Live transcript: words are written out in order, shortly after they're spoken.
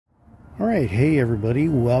Alright, hey everybody,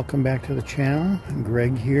 welcome back to the channel.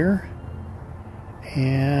 Greg here.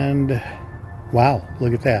 And wow,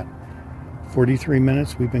 look at that. 43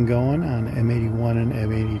 minutes we've been going on M81 and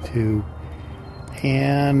M82.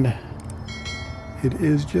 And it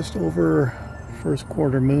is just over first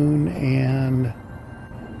quarter moon, and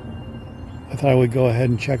I thought I would go ahead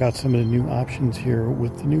and check out some of the new options here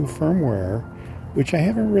with the new firmware, which I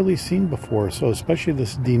haven't really seen before. So especially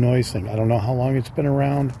this denoising. I don't know how long it's been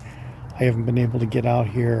around. I haven't been able to get out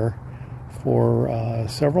here for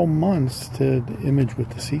several months to image with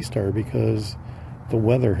the Seestar because the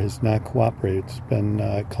weather has not cooperated. It's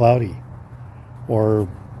been cloudy. Or,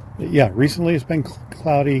 yeah, recently it's been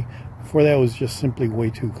cloudy. Before that it was just simply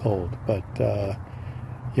way too cold. But,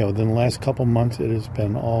 you know, then the last couple months it has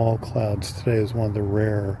been all clouds. Today is one of the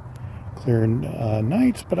rare clear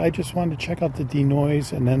nights, but I just wanted to check out the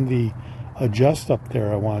denoise, and then the adjust up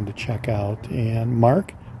there I wanted to check out. And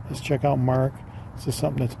Mark, let's check out Mark. This is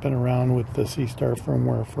something that's been around with the Seestar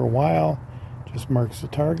firmware for a while. Just marks the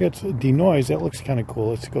targets. Denoise, that looks kind of cool.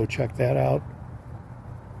 Let's go check that out.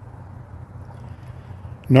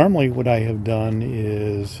 Normally what I have done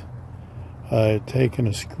is taken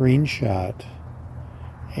a screenshot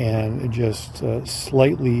and just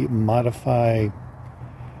slightly modify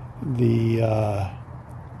the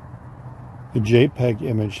JPEG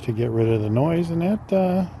image to get rid of the noise, and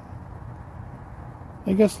that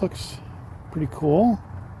I guess looks pretty cool.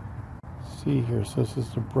 Let's see here, so this is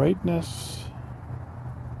the brightness.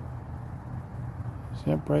 Is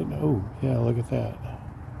that bright? Oh, yeah, look at that.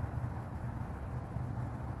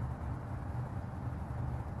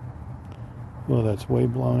 Well, that's way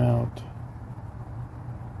blown out.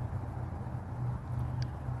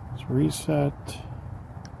 Let's reset.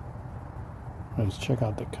 Let's check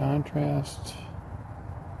out the contrast.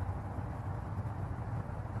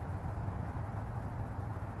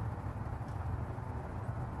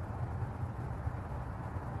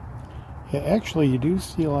 Yeah, actually, you do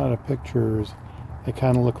see a lot of pictures that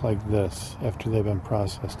kind of look like this after they've been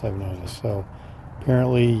processed, I've noticed. So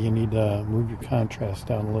apparently you need to move your contrast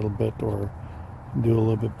down a little bit or do a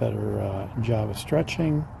little bit better job of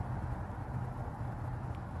stretching.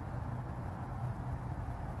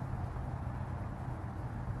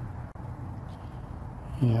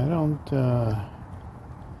 Yeah, I don't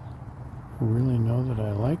really know that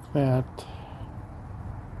I like that.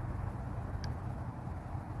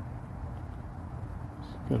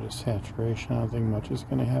 Go to saturation. I don't think much is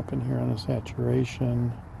going to happen here on the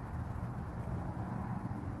saturation.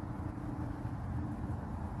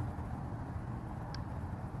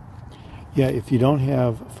 Yeah, if you don't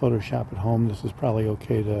have Photoshop at home, this is probably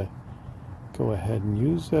okay to go ahead and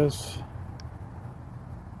use this.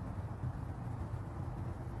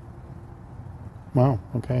 Wow,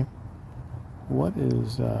 okay. What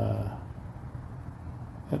is that?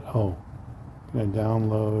 Oh, gonna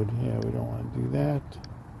download. Yeah, we don't want to do that.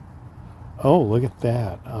 Oh, look at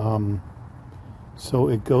that. So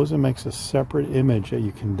it goes and makes a separate image that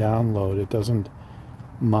you can download. It doesn't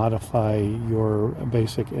modify your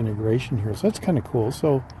basic integration here. So that's kind of cool.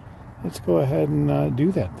 So let's go ahead and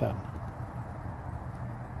do that then.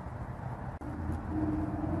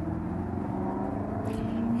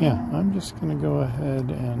 Yeah, I'm just going to go ahead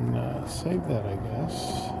and save that, I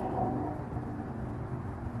guess.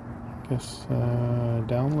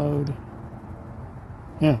 Download.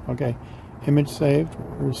 Yeah, okay. Image saved.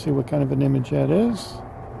 We'll see what kind of an image that is.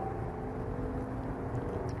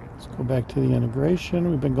 Let's go back to the integration.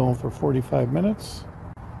 We've been going for 45 minutes.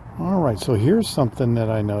 Alright, so here's something that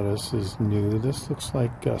I notice is new. This looks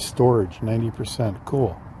like storage, 90%.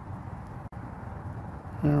 Cool.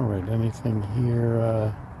 Alright, anything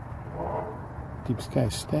here? Deep Sky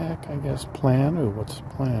Stack, I guess. Plan. Ooh, what's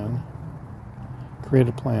plan? Create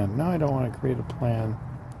a plan. No, I don't want to create a plan.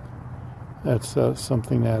 That's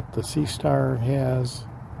something that the Seestar has,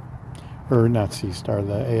 or not Seestar,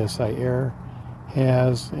 the Asiair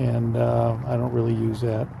has, and I don't really use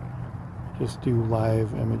that. Just do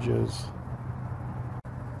live images.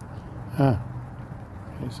 Okay,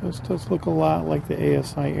 so this does look a lot like the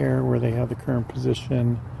Asiair, where they have the current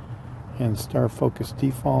position and star focus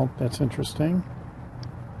default. That's interesting.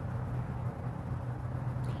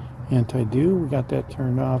 Anti-do, we got that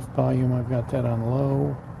turned off. Volume, I've got that on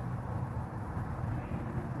low.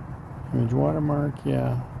 Image watermark,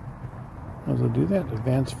 yeah. Might as well do that.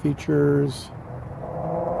 Advanced features.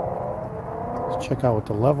 Let's check out what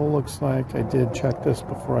the level looks like. I did check this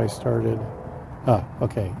before I started. Ah,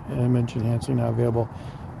 okay. Image enhancing not available.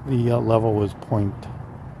 The level was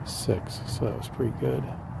 0.6, so that was pretty good.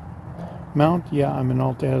 Mount, yeah, I'm in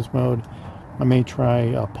Alt-Az mode. I may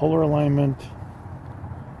try polar alignment.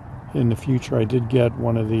 in the future. I did get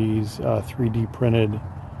one of these 3D printed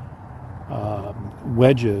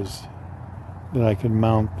wedges that I could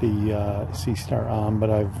mount the Seestar on, but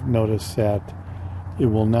I've noticed that it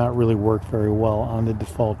will not really work very well on the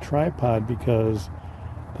default tripod because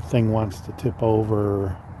the thing wants to tip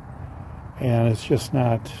over, and it's just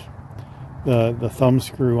not the thumb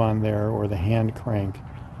screw on there, or the hand crank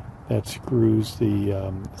that screws the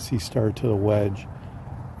Seestar to the wedge,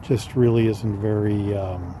 just really isn't very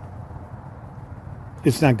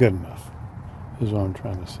it's not good enough, is what I'm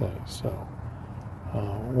trying to say. So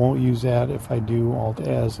won't use that. If I do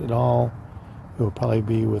Alt-Az at all, it will probably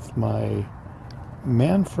be with my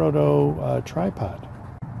Manfrotto tripod.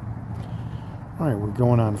 Alright, we're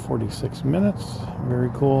going on 46 minutes. Very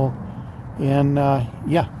cool. And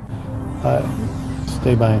yeah,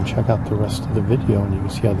 stay by and check out the rest of the video, and you can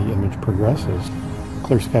see how the image progresses.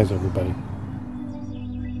 Clear skies, everybody.